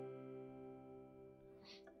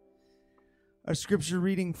Our scripture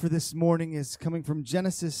reading for this morning is coming from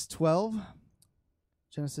Genesis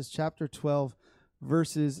chapter 12,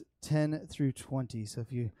 verses 10 through 20. So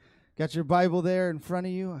if you got your Bible there in front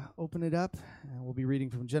of you, open it up, and we'll be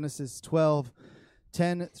reading from Genesis 12,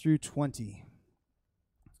 10 through 20.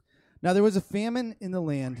 Now there was a famine in the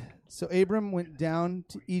land, so Abram went down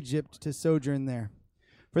to Egypt to sojourn there,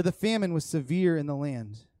 for the famine was severe in the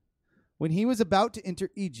land. When he was about to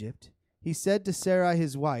enter Egypt, he said to Sarai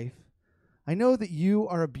his wife, I know that you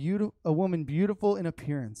are a woman beautiful in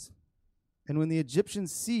appearance, and when the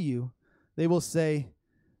Egyptians see you, they will say,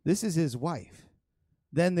 this is his wife.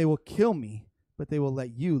 Then they will kill me, but they will let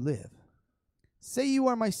you live. Say you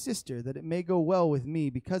are my sister, that it may go well with me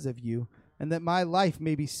because of you, and that my life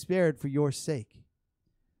may be spared for your sake.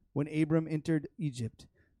 When Abram entered Egypt,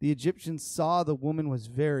 the Egyptians saw the woman was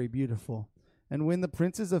very beautiful, and when the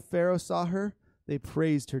princes of Pharaoh saw her, they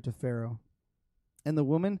praised her to Pharaoh. And the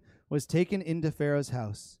woman was taken into Pharaoh's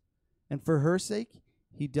house, and for her sake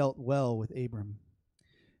he dealt well with Abram.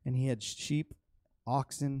 And he had sheep,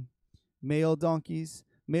 oxen, male donkeys,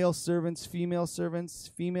 male servants,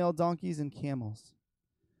 female donkeys, and camels.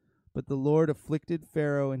 But the Lord afflicted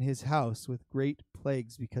Pharaoh and his house with great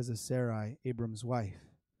plagues because of Sarai, Abram's wife.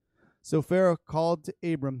 So Pharaoh called to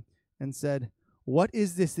Abram and said, What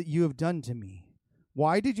is this that you have done to me?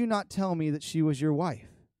 Why did you not tell me that she was your wife?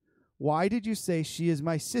 Why did you say she is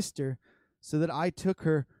my sister, so that I took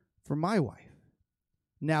her for my wife?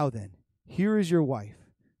 Now then, here is your wife.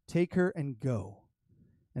 Take her and go.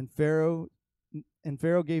 And Pharaoh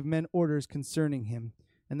gave men orders concerning him,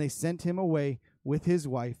 and they sent him away with his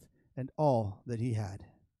wife and all that he had.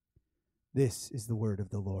 This is the word of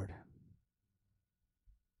the Lord.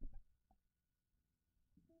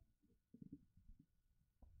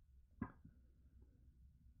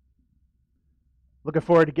 Looking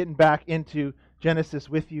forward to getting back into Genesis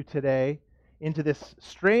with you today, into this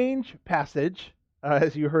strange passage.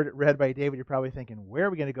 As you heard it read by David, you're probably thinking, where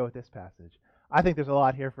are we going to go with this passage? I think there's a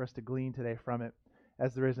lot here for us to glean today from it,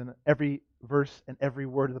 as there is in every verse and every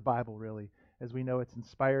word of the Bible, really, as we know it's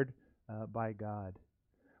inspired by God.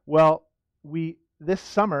 Well, this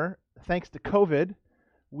summer, thanks to COVID,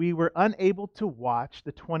 we were unable to watch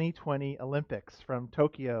the 2020 Olympics from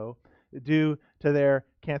Tokyo due to their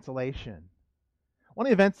cancellation. One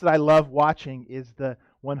of the events that I love watching is the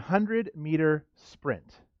 100-meter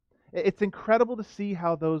sprint. It's incredible to see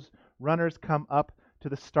how those runners come up to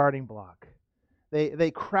the starting block. They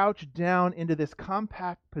crouch down into this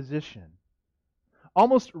compact position,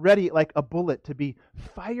 almost ready like a bullet to be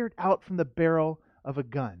fired out from the barrel of a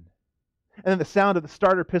gun. And then the sound of the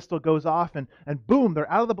starter pistol goes off, and boom, they're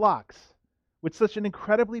out of the blocks with such an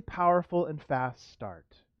incredibly powerful and fast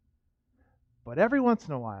start. But every once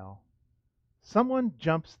in a while, someone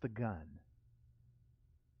jumps the gun.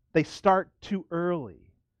 They start too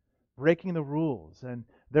early, breaking the rules, and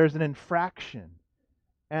there's an infraction,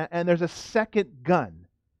 and there's a second gun,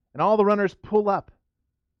 and all the runners pull up,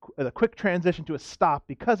 a quick transition to a stop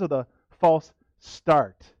because of the false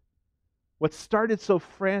start. What started so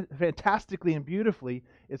fantastically and beautifully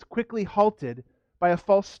is quickly halted by a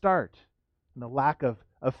false start and the lack of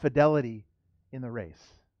fidelity in the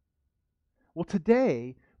race. Well,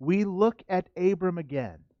 today, we look at Abram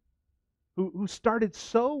again, who started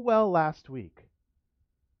so well last week.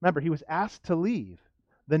 Remember, he was asked to leave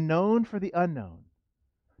the known for the unknown,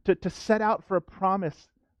 to set out for a promised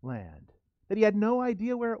land that he had no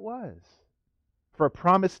idea where it was, for a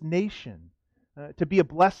promised nation, to be a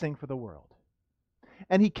blessing for the world.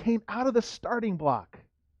 And he came out of the starting block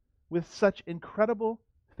with such incredible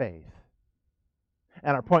faith.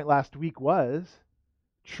 And our point last week was,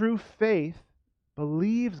 true faith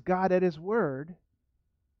believes God at His word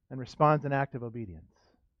and responds in active obedience.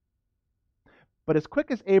 But as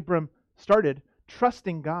quick as Abram started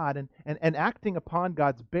trusting God and acting upon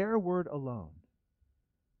God's bare word alone,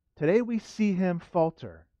 today we see him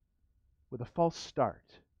falter with a false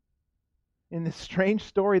start. In this strange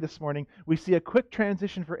story this morning, we see a quick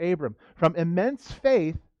transition for Abram from immense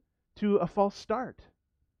faith to a false start,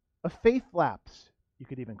 a faith lapse, you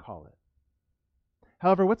could even call it.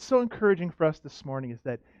 However, what's so encouraging for us this morning is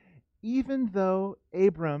that even though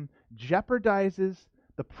Abram jeopardizes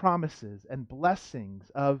the promises and blessings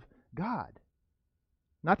of God,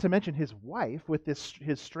 not to mention his wife, with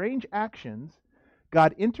his strange actions,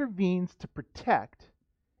 God intervenes to protect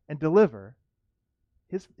and deliver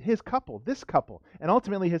his couple, this couple, and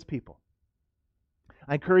ultimately his people.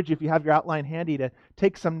 I encourage you, if you have your outline handy, to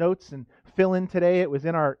take some notes and fill in today. It was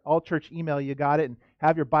in our all-church email. You got it. And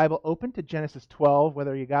have your Bible open to Genesis 12,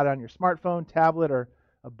 whether you got it on your smartphone, tablet, or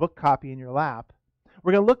a book copy in your lap.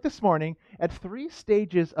 We're going to look this morning at 3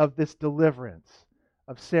 stages of this deliverance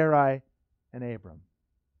of Sarai and Abram.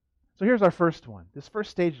 So here's our first one. This first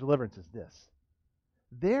stage of deliverance is this.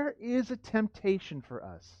 There is a temptation for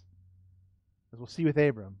us, as we'll see with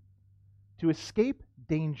Abram, to escape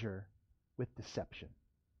danger with deception.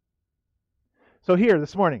 So here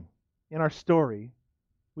this morning, in our story,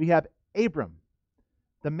 we have Abram,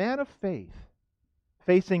 the man of faith,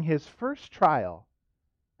 facing his first trial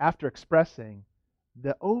after expressing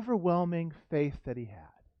the overwhelming faith that he had.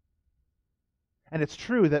 And it's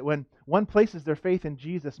true that when one places their faith in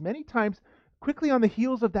Jesus, many times, quickly on the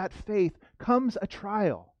heels of that faith comes a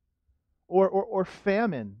trial or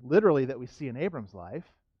famine, literally, that we see in Abram's life.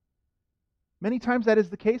 Many times that is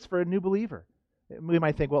the case for a new believer. We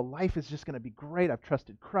might think, well, life is just going to be great. I've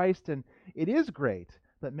trusted Christ, and it is great.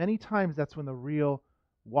 But many times that's when the real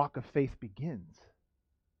walk of faith begins.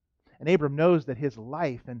 And Abram knows that his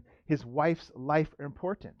life and his wife's life are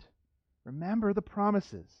important. Remember the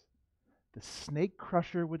promises. The snake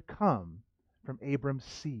crusher would come from Abram's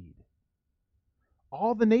seed.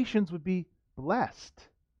 All the nations would be blessed.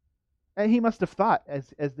 And he must have thought,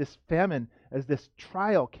 as this famine, as this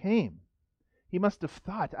trial came, he must have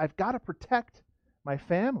thought, I've got to protect my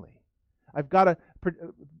family. I've got to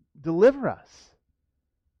deliver us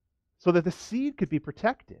so that the seed could be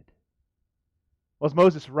protected. Well, as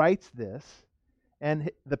Moses writes this,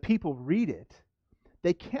 and the people read it,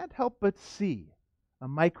 they can't help but see a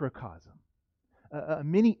microcosm, a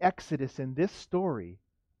mini exodus in this story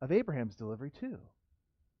of Abraham's delivery too.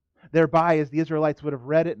 Thereby, as the Israelites would have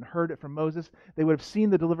read it and heard it from Moses, they would have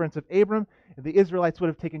seen the deliverance of Abram, and the Israelites would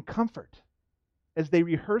have taken comfort as they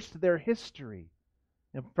rehearsed their history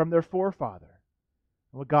from their forefather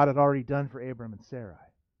and what God had already done for Abram and Sarai.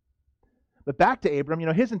 But back to Abram,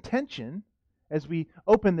 his intention, as we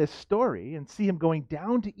open this story and see him going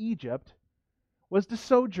down to Egypt, was to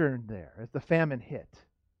sojourn there as the famine hit.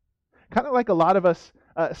 Kind of like a lot of us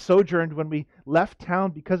sojourned when we left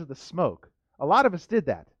town because of the smoke. A lot of us did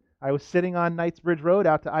that. I was sitting on Knightsbridge Road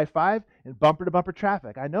out to I-5 in bumper-to-bumper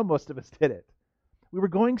traffic. I know most of us did it. We were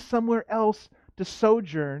going somewhere else to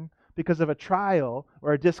sojourn because of a trial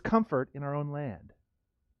or a discomfort in our own land.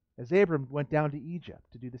 As Abram went down to Egypt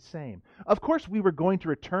to do the same. Of course, we were going to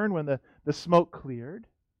return when the smoke cleared.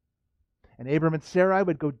 And Abram and Sarai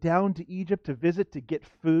would go down to Egypt to visit, to get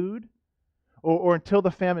food, or until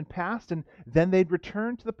the famine passed, and then they'd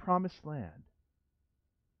return to the promised land.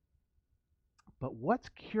 But what's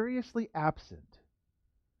curiously absent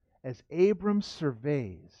as Abram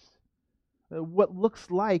surveys what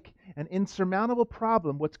looks like an insurmountable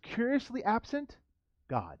problem, what's curiously absent?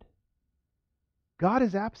 God. God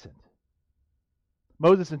is absent.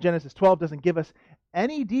 Moses in Genesis 12 doesn't give us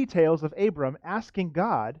any details of Abram asking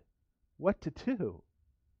God what to do.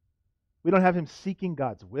 We don't have him seeking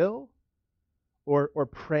God's will or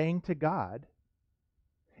praying to God.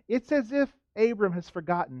 It's as if Abram has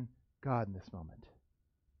forgotten God in this moment.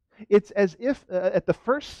 It's as if at the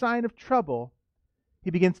first sign of trouble,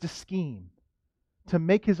 he begins to scheme, to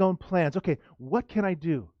make his own plans. Okay, what can I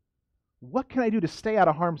do? What can I do to stay out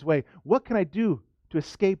of harm's way? What can I do to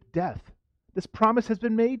escape death? This promise has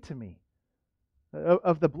been made to me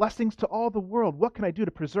of the blessings to all the world. What can I do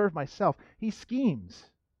to preserve myself? He schemes.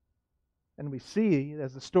 And we see,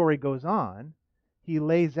 as the story goes on, he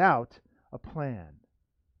lays out a plan.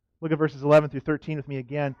 Look at verses 11 through 13 with me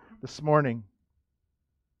again this morning.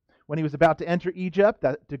 When he was about to enter Egypt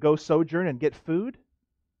to go sojourn and get food,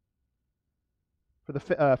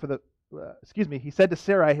 he said to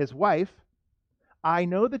Sarai, his wife, I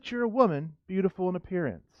know that you're a woman beautiful in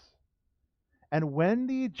appearance. And when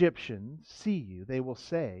the Egyptians see you, they will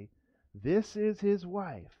say, this is his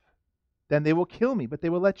wife. Then they will kill me, but they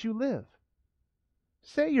will let you live.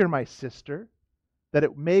 Say you're my sister, that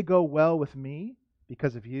it may go well with me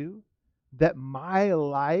because of you, that my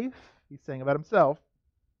life, he's saying about himself,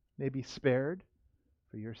 may be spared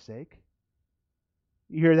for your sake.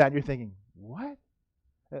 You hear that and you're thinking, what?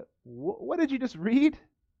 What did you just read?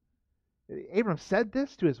 Abram said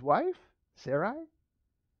this to his wife, Sarai,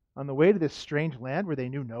 on the way to this strange land where they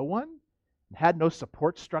knew no one and had no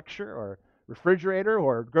support structure or refrigerator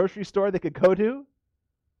or grocery store they could go to.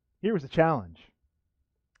 Here was the challenge.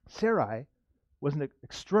 Sarai was an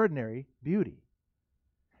extraordinary beauty.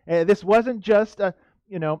 And this wasn't just a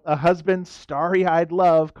husband's starry-eyed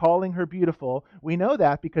love calling her beautiful. We know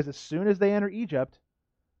that because as soon as they enter Egypt,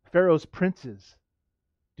 Pharaoh's princes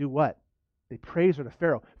do what? They praise her to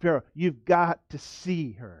Pharaoh. Pharaoh, you've got to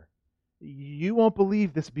see her. You won't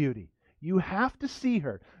believe this beauty. You have to see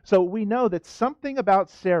her. So we know that something about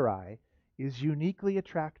Sarai is uniquely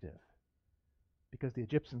attractive because the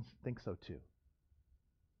Egyptians think so too.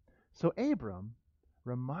 So Abram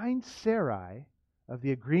reminds Sarai of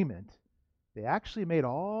the agreement they actually made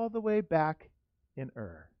all the way back in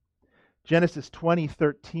Ur. Genesis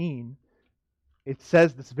 20:13, it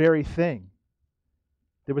says this very thing.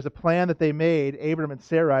 There was a plan that they made, Abram and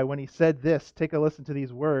Sarai, when he said this. Take a listen to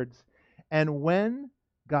these words. And when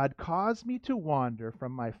God caused me to wander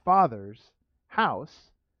from my father's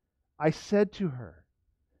house, I said to her,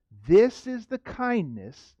 this is the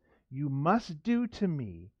kindness you must do to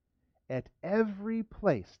me at every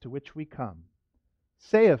place to which we come.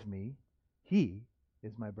 Say of me, he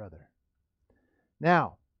is my brother.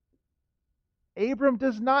 Now, Abram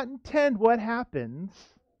does not intend what happens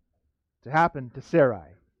to happen to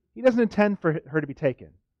Sarai. He doesn't intend for her to be taken.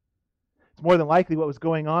 It's more than likely what was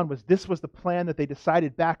going on was this was the plan that they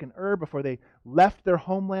decided back in Ur before they left their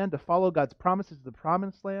homeland to follow God's promises to the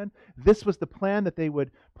promised land. This was the plan that they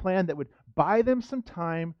would buy them some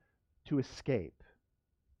time to escape.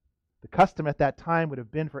 The custom at that time would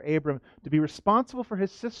have been for Abram to be responsible for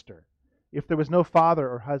his sister if there was no father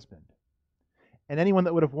or husband. And anyone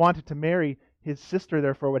that would have wanted to marry his sister,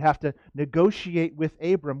 therefore, would have to negotiate with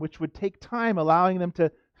Abram, which would take time, allowing them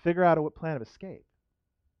to figure out a plan of escape.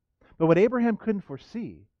 But what Abraham couldn't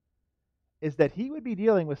foresee is that he would be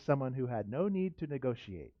dealing with someone who had no need to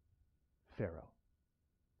negotiate, Pharaoh.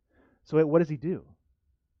 So what does he do?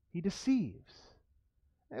 He deceives.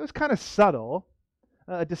 It was kind of subtle,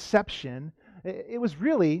 a deception. It was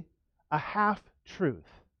really a half-truth.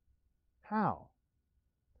 How?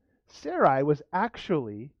 Sarai was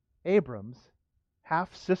actually Abram's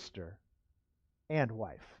half-sister and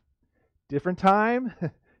wife. Different time,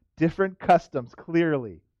 different customs,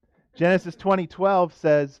 clearly. Genesis 20:12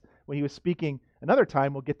 says, when he was speaking another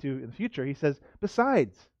time we'll get to in the future, he says,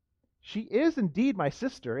 besides, she is indeed my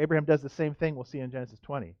sister. Abraham does the same thing we'll see in Genesis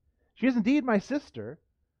 20. She is indeed my sister,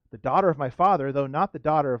 the daughter of my father, though not the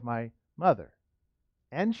daughter of my mother.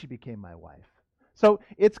 And she became my wife. So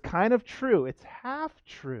it's kind of true. It's half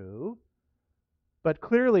true, but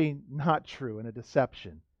clearly not true in a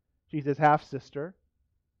deception. She's his half-sister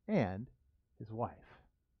and his wife.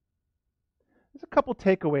 There's a couple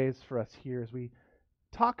takeaways for us here as we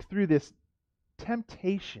talk through this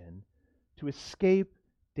temptation to escape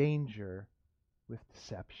danger with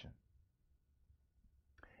deception.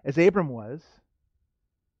 As Abram was,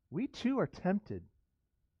 we too are tempted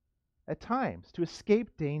at times to escape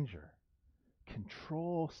danger,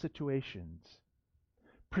 control situations,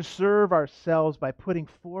 preserve ourselves by putting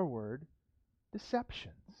forward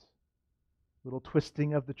deceptions, little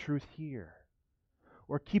twisting of the truth here,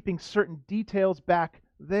 or keeping certain details back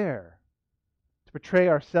there to portray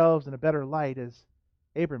ourselves in a better light as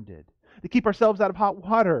Abram did, to keep ourselves out of hot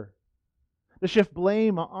water, to shift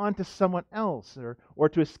blame onto someone else, or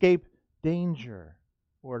to escape danger,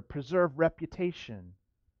 or preserve reputation,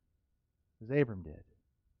 as Abram did.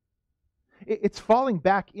 It's falling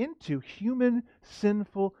back into human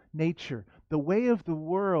sinful nature, the way of the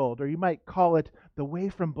world, or you might call it the way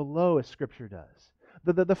from below, as Scripture does.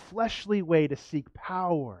 The fleshly way to seek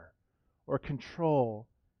power or control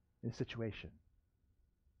in a situation.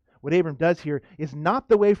 What Abram does here is not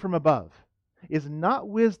the way from above, is not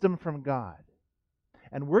wisdom from God.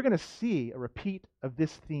 And we're going to see a repeat of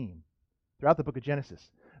this theme throughout the book of Genesis.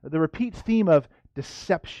 The repeat theme of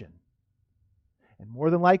deception. And more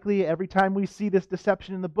than likely, every time we see this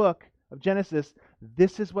deception in the book of Genesis,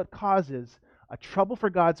 this is what causes a trouble for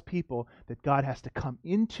God's people that God has to come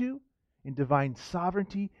into in divine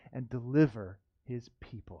sovereignty and deliver his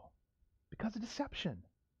people. Because of deception.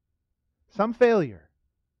 Some failure,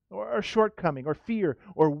 or shortcoming, or fear,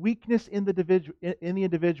 or weakness in the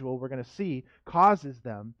individual, we're going to see, causes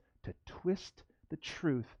them to twist the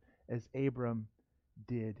truth as Abram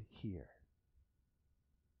did here.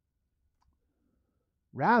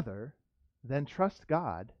 Rather than trust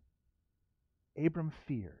God, Abram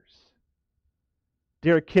fears.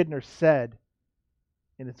 Derek Kidner said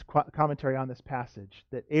in his commentary on this passage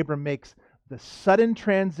that Abram makes the sudden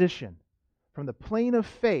transition from the plane of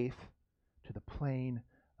faith to the plane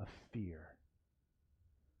of fear.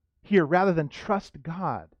 Here, rather than trust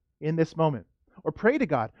God in this moment, or pray to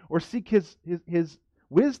God, or seek his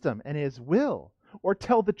wisdom and his will, or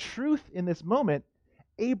tell the truth in this moment,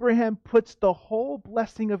 Abraham puts the whole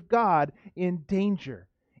blessing of God in danger,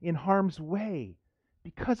 in harm's way,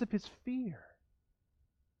 because of his fear.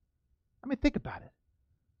 I mean, think about it.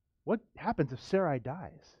 What happens if Sarai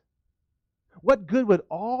dies? What good would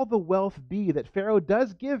all the wealth be that Pharaoh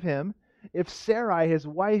does give him if Sarai, his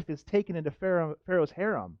wife, is taken into Pharaoh's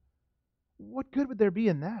harem? What good would there be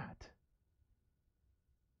in that?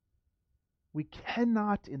 We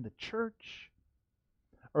cannot in the church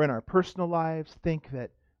or in our personal lives think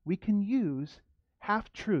that we can use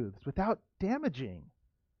half-truths without damaging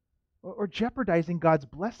or jeopardizing God's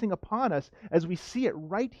blessing upon us as we see it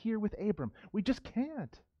right here with Abram. We just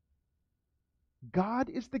can't. God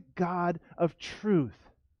is the God of truth,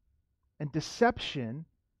 and deception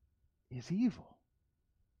is evil.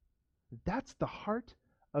 That's the heart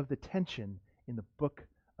of the tension in the book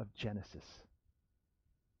of Genesis.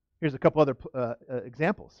 Here's a couple other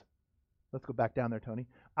examples. Let's go back down there, Tony.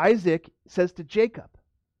 Isaac says to Jacob,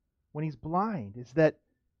 when he's blind, is that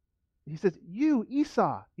he says, "You,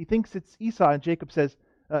 Esau." He thinks it's Esau, and Jacob says,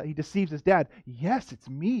 he deceives his dad. "Yes, it's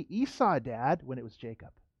me, Esau, Dad," when it was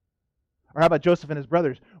Jacob. Or how about Joseph and his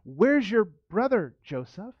brothers? "Where's your brother,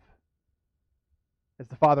 Joseph?" As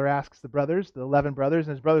the father asks the brothers, the 11 brothers,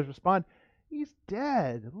 and his brothers respond, "He's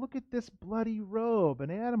dead. Look at this bloody robe. An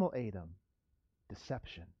animal ate him."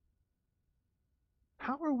 Deception.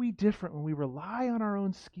 How are we different when we rely on our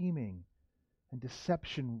own scheming and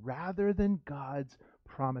deception rather than God's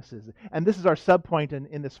promises? And this is our subpoint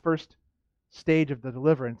in this first stage of the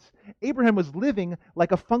deliverance. Abraham was living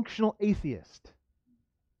like a functional atheist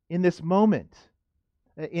in this moment,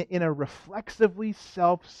 in a reflexively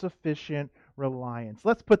self-sufficient reliance.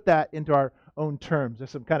 Let's put that into our own terms. There's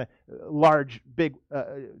some kind of large, big,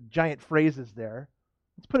 giant phrases there.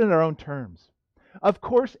 Let's put it in our own terms. Of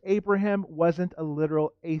course, Abraham wasn't a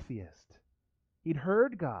literal atheist. He'd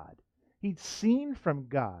heard God. He'd seen from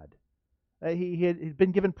God. He had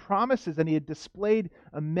been given promises, and he had displayed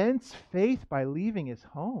immense faith by leaving his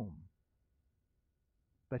home.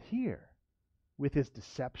 But here, with his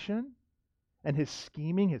deception and his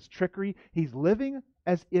scheming, his trickery, he's living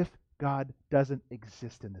as if God doesn't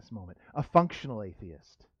exist in this moment. A functional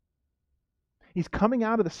atheist. He's coming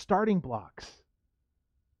out of the starting blocks,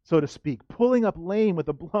 so to speak, pulling up lame with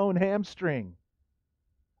a blown hamstring.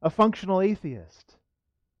 A functional atheist.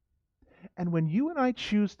 And when you and I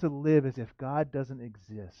choose to live as if God doesn't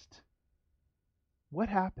exist, what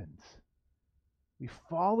happens? We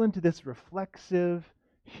fall into this reflexive,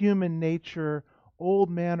 human nature, old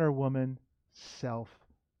man or woman,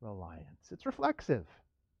 self-reliance. It's reflexive.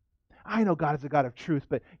 I know God is a God of truth,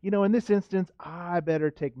 but in this instance, I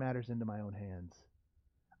better take matters into my own hands.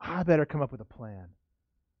 I better come up with a plan.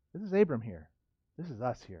 This is Abram here. This is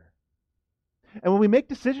us here. And when we make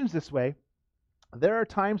decisions this way, there are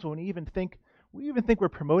times when we even think we're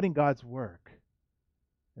promoting God's work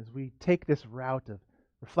as we take this route of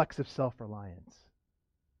reflexive self-reliance.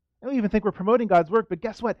 And we even think we're promoting God's work, but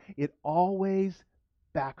guess what? It always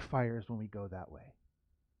backfires when we go that way.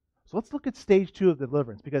 So let's look at stage 2 of the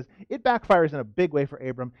deliverance, because it backfires in a big way for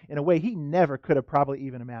Abram, in a way he never could have probably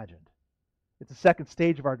even imagined. It's the second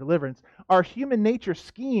stage of our deliverance. Our human nature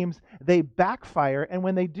schemes, they backfire, and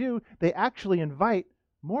when they do, they actually invite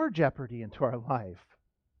more jeopardy into our life.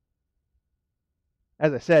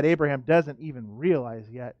 As I said, Abraham doesn't even realize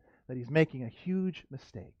yet that he's making a huge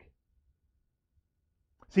mistake.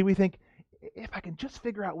 See, we think, if I can just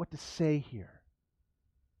figure out what to say here,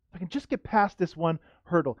 if I can just get past this one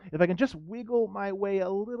hurdle, if I can just wiggle my way a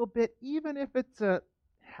little bit, even if it's a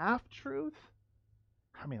half-truth,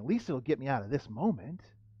 at least it'll get me out of this moment.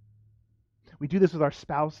 We do this with our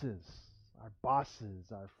spouses, our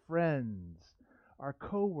bosses, our friends, our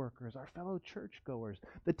co-workers, our fellow churchgoers.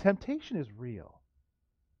 The temptation is real.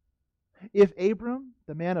 If Abram,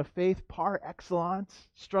 the man of faith par excellence,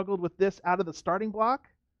 struggled with this out of the starting block,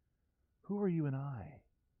 who are you and I?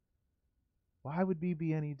 Why would we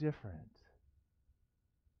be any different?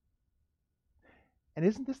 And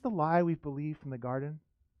isn't this the lie we've believed from the garden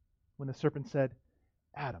when the serpent said,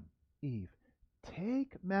 "Adam, Eve,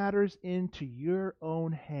 take matters into your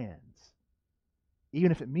own hands,"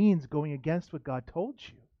 even if it means going against what God told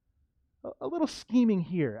you? A little scheming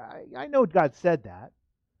here. I know God said that,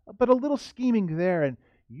 but a little scheming there, and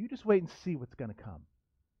you just wait and see what's going to come.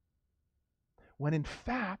 When in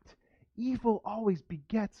fact, evil always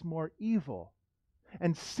begets more evil,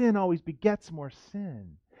 and sin always begets more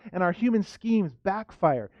sin. And our human schemes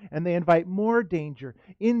backfire, and they invite more danger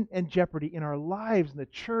and jeopardy in our lives, in the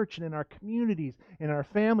church, and in our communities, in our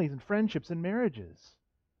families and friendships and marriages.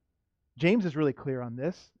 James is really clear on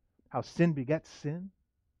this, how sin begets sin.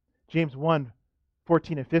 James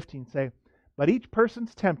 1:14 and 15 say, "But each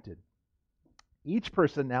person's tempted." Each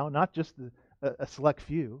person now, not just a select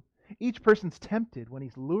few. Each person's tempted when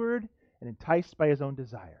he's lured and enticed by his own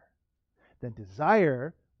desire. Then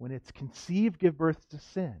desire, when it's conceived, gives birth to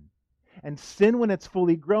sin. And sin, when it's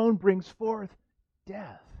fully grown, brings forth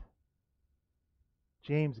death.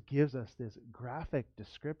 James gives us this graphic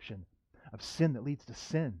description of sin that leads to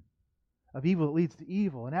sin, of evil that leads to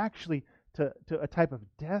evil, and actually to a type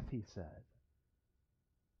of death, he said.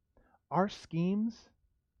 Our schemes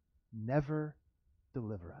never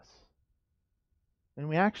deliver us. And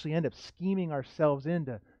we actually end up scheming ourselves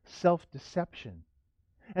into self-deception.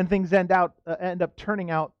 And things end up turning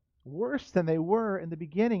out worse than they were in the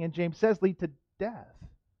beginning, and James says lead to death.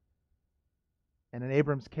 And in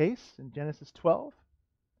Abram's case, in Genesis 12,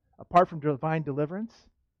 apart from divine deliverance,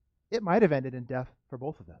 it might have ended in death for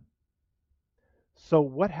both of them. So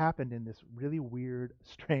what happened in this really weird,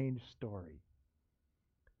 strange story?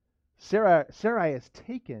 Sarai is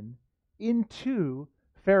taken into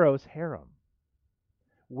Pharaoh's harem,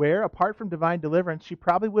 where, apart from divine deliverance, she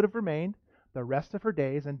probably would have remained the rest of her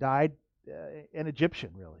days and died an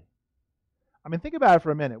Egyptian, really. I mean, think about it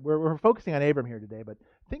for a minute. We're focusing on Abram here today, but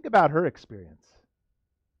think about her experience.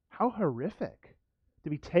 How horrific to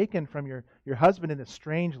be taken from your husband in a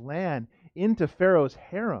strange land into Pharaoh's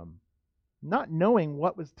harem, not knowing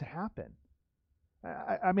what was to happen.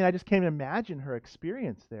 I mean, I just can't imagine her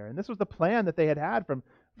experience there. And this was the plan that they had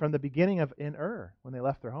from the beginning in Ur, when they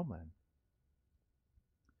left their homeland.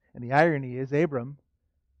 And the irony is, Abram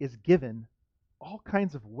is given all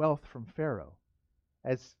kinds of wealth from Pharaoh,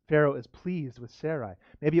 as Pharaoh is pleased with Sarai.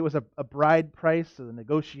 Maybe it was a bride price, a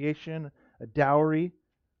negotiation, a dowry.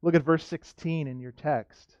 Look at verse 16 in your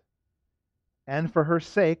text. And for her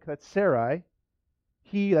sake, that's Sarai,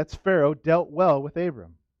 that's Pharaoh, dealt well with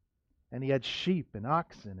Abram. And he had sheep and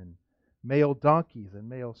oxen and male donkeys and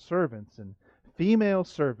male servants and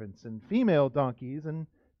female donkeys and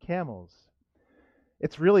camels.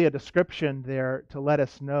 It's really a description there to let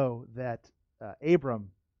us know that Abram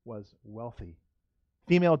was wealthy.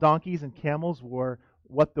 Female donkeys and camels were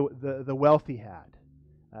what the wealthy had.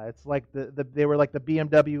 It's like they were like the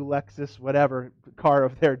BMW, Lexus, whatever car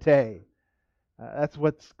of their day. That's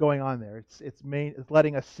what's going on there. It's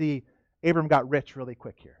letting us see Abram got rich really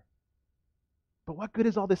quick here. But what good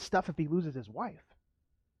is all this stuff if he loses his wife?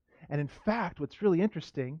 And in fact, what's really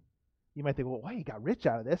interesting, you might think, well, why he got rich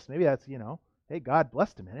out of this? Maybe that's, hey, God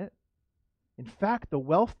blessed him in it. In fact, the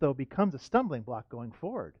wealth, though, becomes a stumbling block going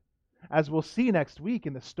forward, as we'll see next week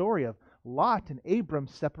in the story of Lot and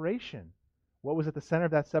Abram's separation. What was at the center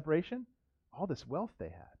of that separation? All this wealth they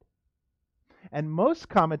had. And most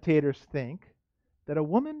commentators think that a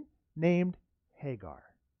woman named Hagar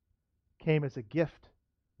came as a gift,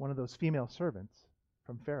 one of those female servants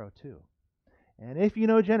from Pharaoh too. And if you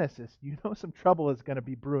know Genesis, you know some trouble is going to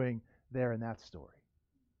be brewing there in that story.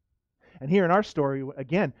 And here in our story,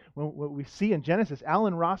 again, what we see in Genesis,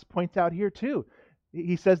 Alan Ross points out here too.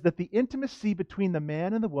 He says that the intimacy between the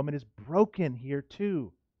man and the woman is broken here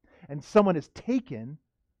too. And someone is taken,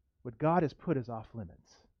 what God has put as off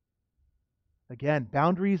limits. Again,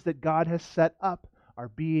 boundaries that God has set up are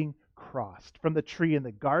being crossed. From the tree in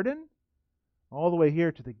the garden, all the way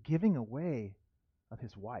here to the giving away of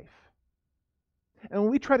his wife. And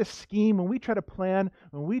when we try to scheme, when we try to plan,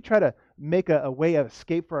 when we try to make a way of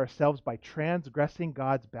escape for ourselves by transgressing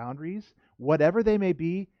God's boundaries, whatever they may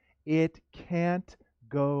be, it can't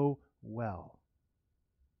go well.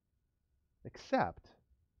 Except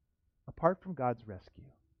apart from God's rescue.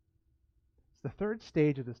 It's the third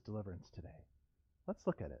stage of this deliverance today. Let's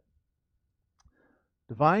look at it.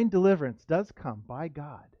 Divine deliverance does come by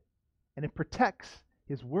God, and it protects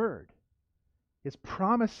His word, His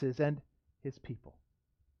promises, and His people.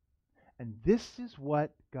 And this is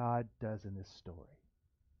what God does in this story.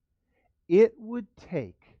 It would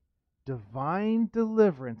take divine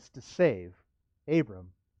deliverance to save Abram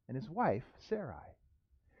and his wife, Sarai.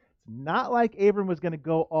 It's not like Abram was going to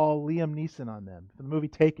go all Liam Neeson on them for the movie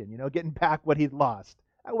Taken, getting back what he'd lost.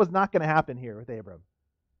 That was not going to happen here with Abram.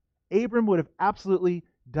 Abram would have absolutely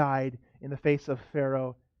died in the face of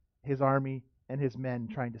Pharaoh, his army, and his men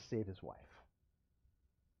trying to save his wife.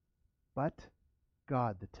 But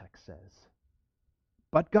God, the text says.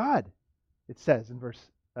 But God, it says in verse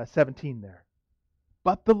 17 there.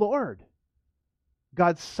 But the Lord.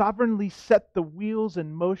 God sovereignly set the wheels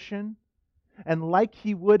in motion, and like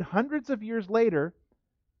He would hundreds of years later,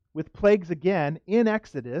 with plagues again in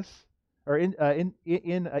Exodus, or in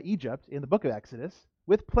Egypt, in the book of Exodus,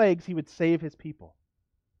 with plagues He would save His people.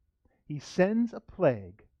 He sends a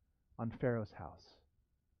plague on Pharaoh's house.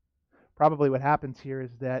 Probably what happens here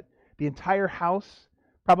is that the entire house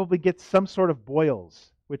probably gets some sort of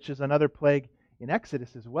boils, which is another plague in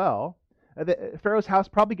Exodus as well. Pharaoh's house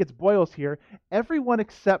probably gets boils here. Everyone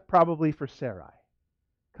except probably for Sarai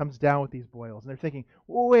comes down with these boils. And they're thinking,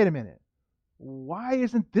 well, wait a minute. Why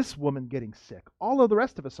isn't this woman getting sick? All of the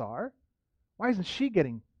rest of us are. Why isn't she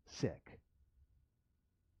getting sick?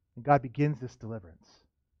 And God begins this deliverance.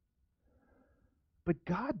 But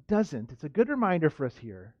God doesn't. It's a good reminder for us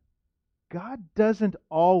here. God doesn't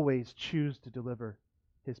always choose to deliver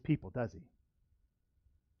His people, does He?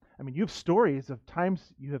 I mean, you have stories of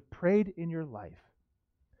times you have prayed in your life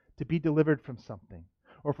to be delivered from something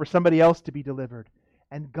or for somebody else to be delivered,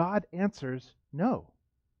 and God answers no.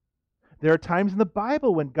 There are times in the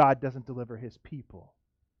Bible when God doesn't deliver his people,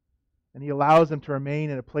 and he allows them to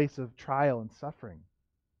remain in a place of trial and suffering.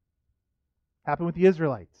 Happened with the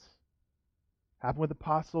Israelites. Happened with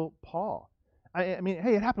Apostle Paul. I mean,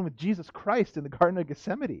 hey, it happened with Jesus Christ in the Garden of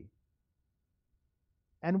Gethsemane.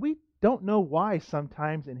 And we don't know why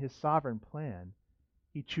sometimes in his sovereign plan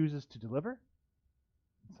he chooses to deliver,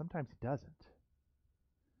 and sometimes he doesn't.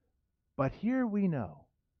 But here we know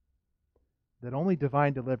that only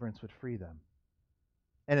divine deliverance would free them.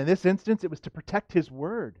 And in this instance, it was to protect his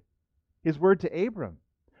word to Abram,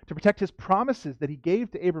 to protect his promises that he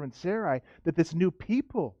gave to Abram and Sarai, that this new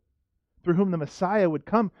people through whom the Messiah would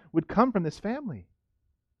come from this family.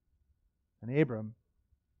 And Abram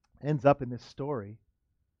ends up in this story.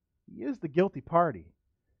 He is the guilty party.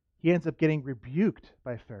 He ends up getting rebuked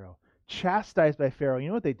by Pharaoh, chastised by Pharaoh. You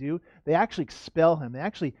know what they do? They actually expel him. They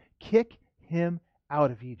actually kick him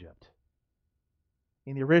out of Egypt.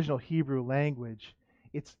 In the original Hebrew language,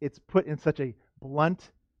 it's put in such a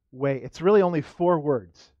blunt way. It's really only 4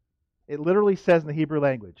 words. It literally says in the Hebrew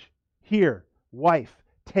language, here, wife,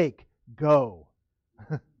 take, go.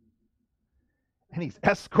 And he's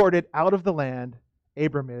escorted out of the land,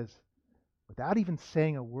 Abram is, without even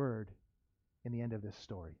saying a word in the end of this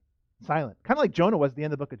story. Silent. Kind of like Jonah was at the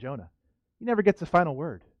end of the book of Jonah. He never gets the final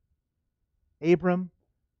word. Abram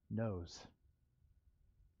knows.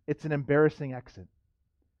 It's an embarrassing exit.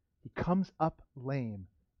 He comes up lame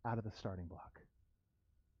out of the starting block.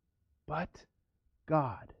 But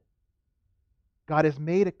God has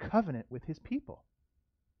made a covenant with his people.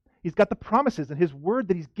 He's got the promises and his word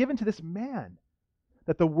that he's given to this man,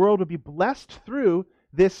 that the world would be blessed through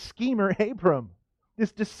this schemer Abram,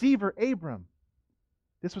 this deceiver Abram.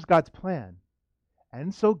 This was God's plan.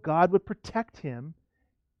 And so God would protect him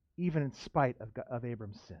even in spite of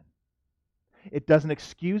Abram's sin. It doesn't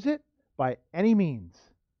excuse it by any means.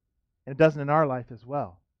 And it doesn't in our life as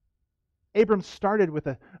well. Abram started with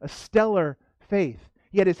a stellar faith.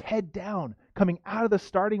 He had his head down, coming out of the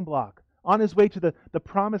starting block, on his way to the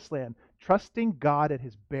promised land, trusting God at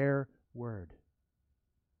his bare word.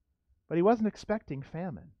 But he wasn't expecting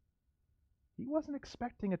famine. He wasn't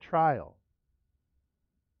expecting a trial.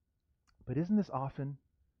 But isn't this often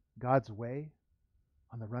God's way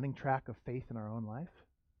on the running track of faith in our own life?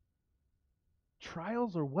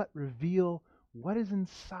 Trials are what reveal what is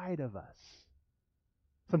inside of us.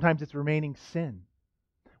 Sometimes it's remaining sin.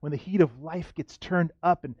 When the heat of life gets turned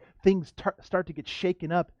up and things start to get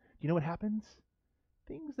shaken up, do you know what happens?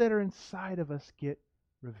 Things that are inside of us get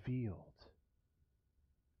revealed.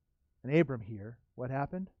 And Abram here, what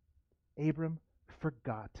happened? Abram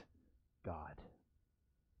forgot God.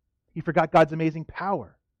 He forgot God's amazing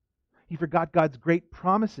power. He forgot God's great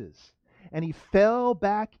promises. And he fell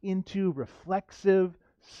back into reflexive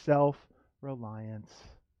self-reliance.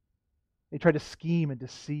 He tried to scheme and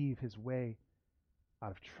deceive his way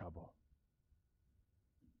out of trouble.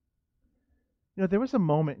 You know, there was a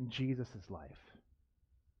moment in Jesus' life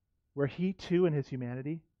where he too in his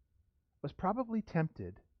humanity was probably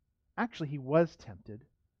tempted. Actually, he was tempted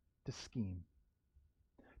to scheme.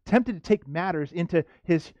 Tempted to take matters into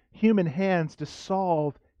his human hands to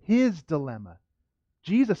solve his dilemma.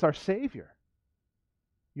 Jesus, our Savior.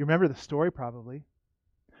 You remember the story probably.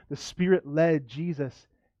 The Spirit led Jesus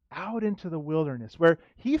out into the wilderness where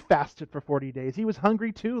he fasted for 40 days. He was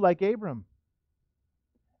hungry too, like Abram.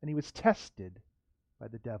 And he was tested by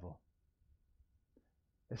the devil.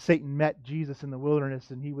 As Satan met Jesus in the wilderness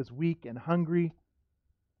and he was weak and hungry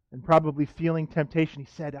and probably feeling temptation, he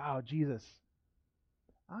said, "Oh, Jesus,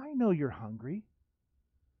 I know you're hungry.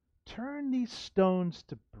 Turn these stones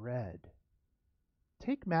to bread.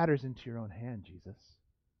 Take matters into your own hand, Jesus."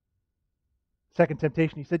 Second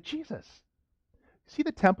temptation, he said, "Jesus, see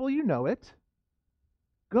the temple? You know it.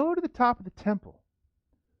 Go to the top of the temple.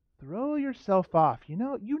 Throw yourself off. You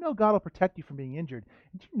know God will protect you from being injured.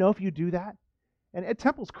 And do you know if you do that? And a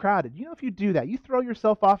temple's crowded. You know if you do that, you throw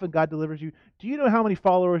yourself off and God delivers you. Do you know how many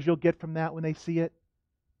followers you'll get from that when they see it?"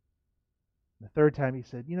 And the third time he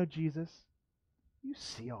said, "You know, Jesus, you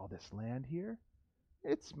see all this land here?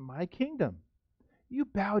 It's my kingdom. You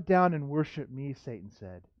bow down and worship me," Satan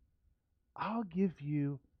said. "I'll give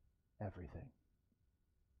you everything."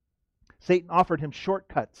 Satan offered him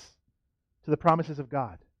shortcuts to the promises of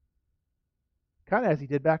God. Kind of as he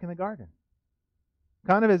did back in the garden.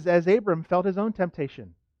 Kind of as Abram felt his own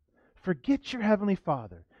temptation. Forget your heavenly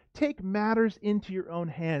Father. Take matters into your own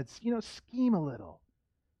hands. Scheme a little.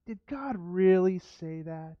 Did God really say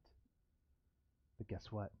that? But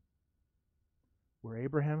guess what? where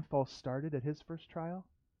Abraham false started at his first trial?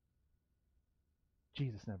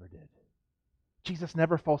 Jesus never did. Jesus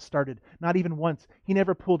never false started, not even once. He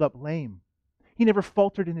never pulled up lame. He never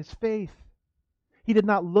faltered in his faith. He did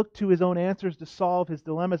not look to his own answers to solve his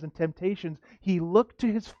dilemmas and temptations. He looked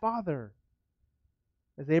to his Father,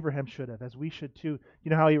 as Abraham should have, as we should too.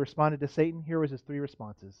 You know how he responded to Satan? Here was his 3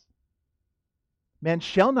 responses. Man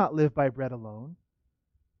shall not live by bread alone,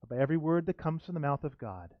 but by every word that comes from the mouth of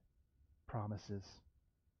God. Promises.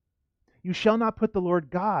 You shall not put the Lord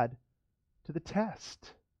God to the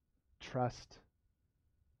test. Trust.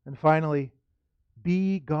 And finally,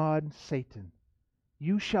 be God, Satan.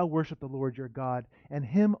 You shall worship the Lord your God, and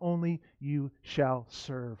him only you shall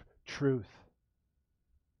serve. Truth.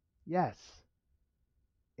 Yes,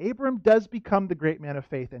 Abram does become the great man of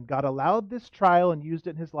faith, and God allowed this trial and used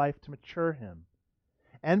it in his life to mature him,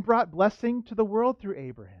 and brought blessing to the world through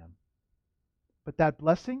Abraham. But that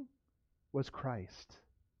blessing was Christ.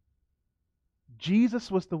 Jesus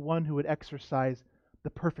was the one who would exercise the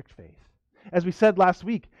perfect faith. As we said last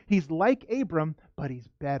week, he's like Abram, but he's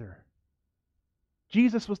better.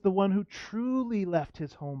 Jesus was the one who truly left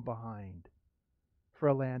his home behind for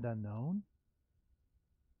a land unknown.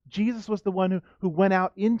 Jesus was the one who went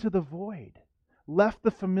out into the void, left the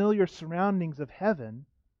familiar surroundings of heaven,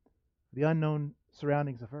 the unknown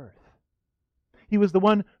surroundings of earth. He was the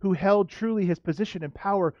one who held truly his position and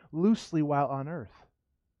power loosely while on earth.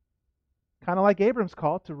 Kind of like Abram's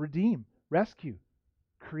call to redeem, rescue,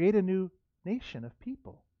 create a new nation of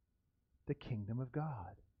people, the kingdom of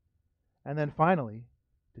God. And then finally,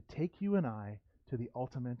 to take you and I to the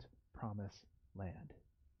ultimate promised land.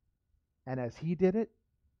 And as he did it,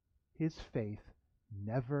 his faith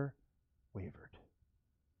never wavered.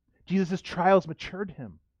 Jesus' trials matured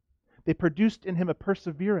him. They produced in him a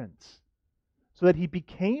perseverance so that he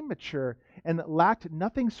became mature and lacked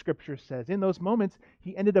nothing, Scripture says. In those moments,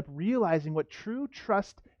 he ended up realizing what true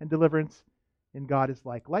trust and deliverance in God is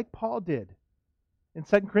like Paul did in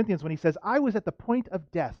 2 Corinthians when he says, I was at the point of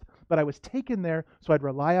death, but I was taken there so I'd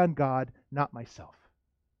rely on God, not myself.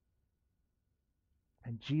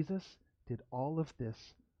 And Jesus did all of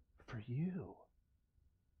this for you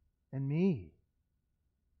and me,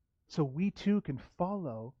 so we too can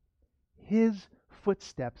follow his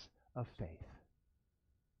footsteps of faith.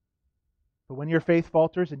 But when your faith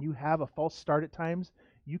falters and you have a false start at times,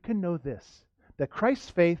 you can know this, that Christ's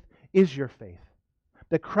faith is your faith,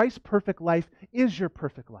 that Christ's perfect life is your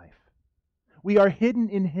perfect life. We are hidden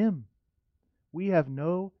in him. We have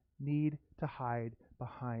no need to hide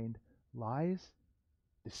behind lies,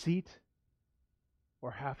 deceit,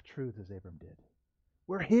 or half-truths as Abram did.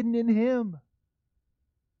 We're hidden in him.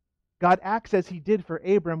 God acts as he did for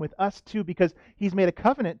Abram with us too, because he's made a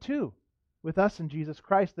covenant too with us in Jesus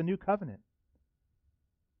Christ, the new covenant.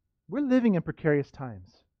 We're living in precarious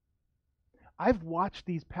times. I've watched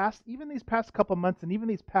these past couple months and even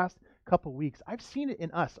these past couple weeks, I've seen it in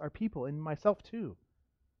us, our people, and myself too,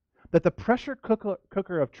 that the pressure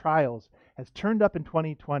cooker of trials has turned up in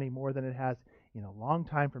 2020 more than it has in a long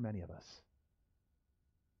time for many of us.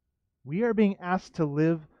 We are being asked to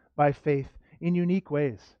live by faith in unique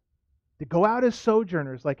ways, to go out as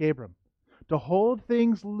sojourners like Abram, to hold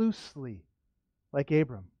things loosely like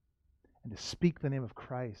Abram, and to speak the name of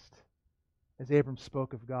Christ as Abram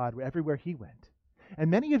spoke of God everywhere he went.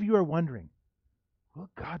 And many of you are wondering, will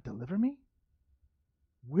God deliver me?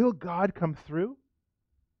 Will God come through?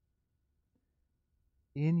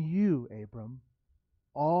 In you, Abram,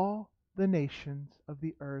 all the nations of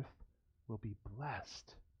the earth will be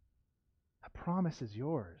blessed. The promise is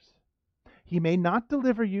yours. He may not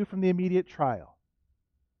deliver you from the immediate trial.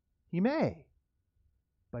 He may,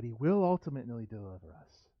 but he will ultimately deliver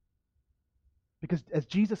us. Because as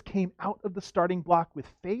Jesus came out of the starting block with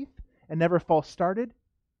faith and never false started,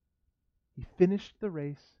 he finished the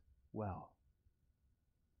race well.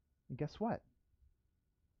 And guess what?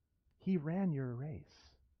 He ran your race.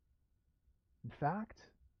 In fact,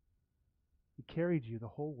 he carried you the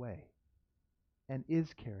whole way and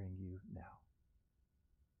is carrying you now.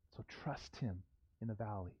 So trust him in the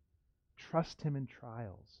valley. Trust him in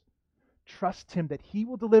trials. Trust him that he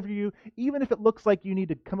will deliver you, even if it looks like you need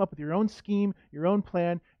to come up with your own scheme, your own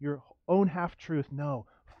plan, your own half-truth. No,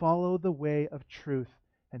 follow the way of truth,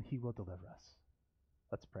 and he will deliver us.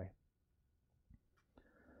 Let's pray.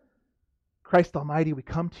 Christ Almighty, we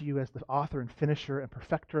come to you as the author and finisher and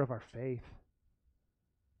perfecter of our faith.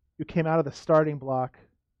 You came out of the starting block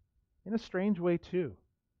in a strange way too,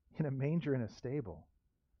 in a manger in a stable.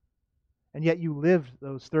 And yet you lived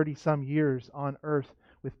those 30-some years on earth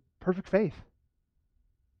with perfect faith.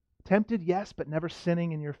 Tempted, yes, but never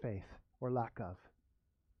sinning in your faith or lack of.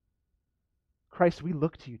 Christ, we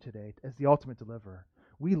look to you today as the ultimate deliverer.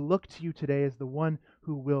 We look to you today as the one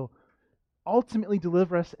who will ultimately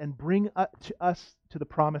deliver us and bring us to the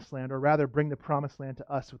promised land, or rather bring the promised land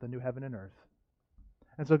to us with a new heaven and earth.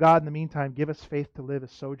 And so, God, in the meantime, give us faith to live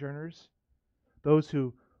as sojourners, those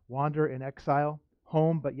who wander in exile,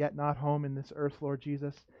 home but yet not home in this earth, Lord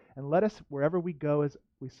Jesus. And let us, wherever we go, as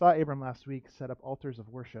we saw Abram last week, set up altars of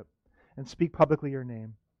worship and speak publicly your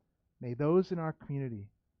name. May those in our community,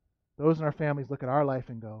 those in our families look at our life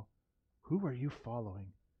and go, who are you following?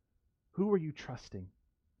 Who are you trusting?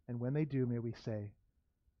 And when they do, may we say,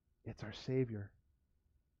 it's our Savior,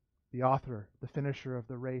 the author, the finisher of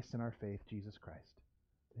the race in our faith, Jesus Christ.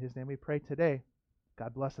 In his name we pray today.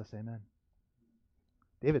 God bless us. Amen.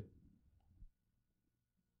 David.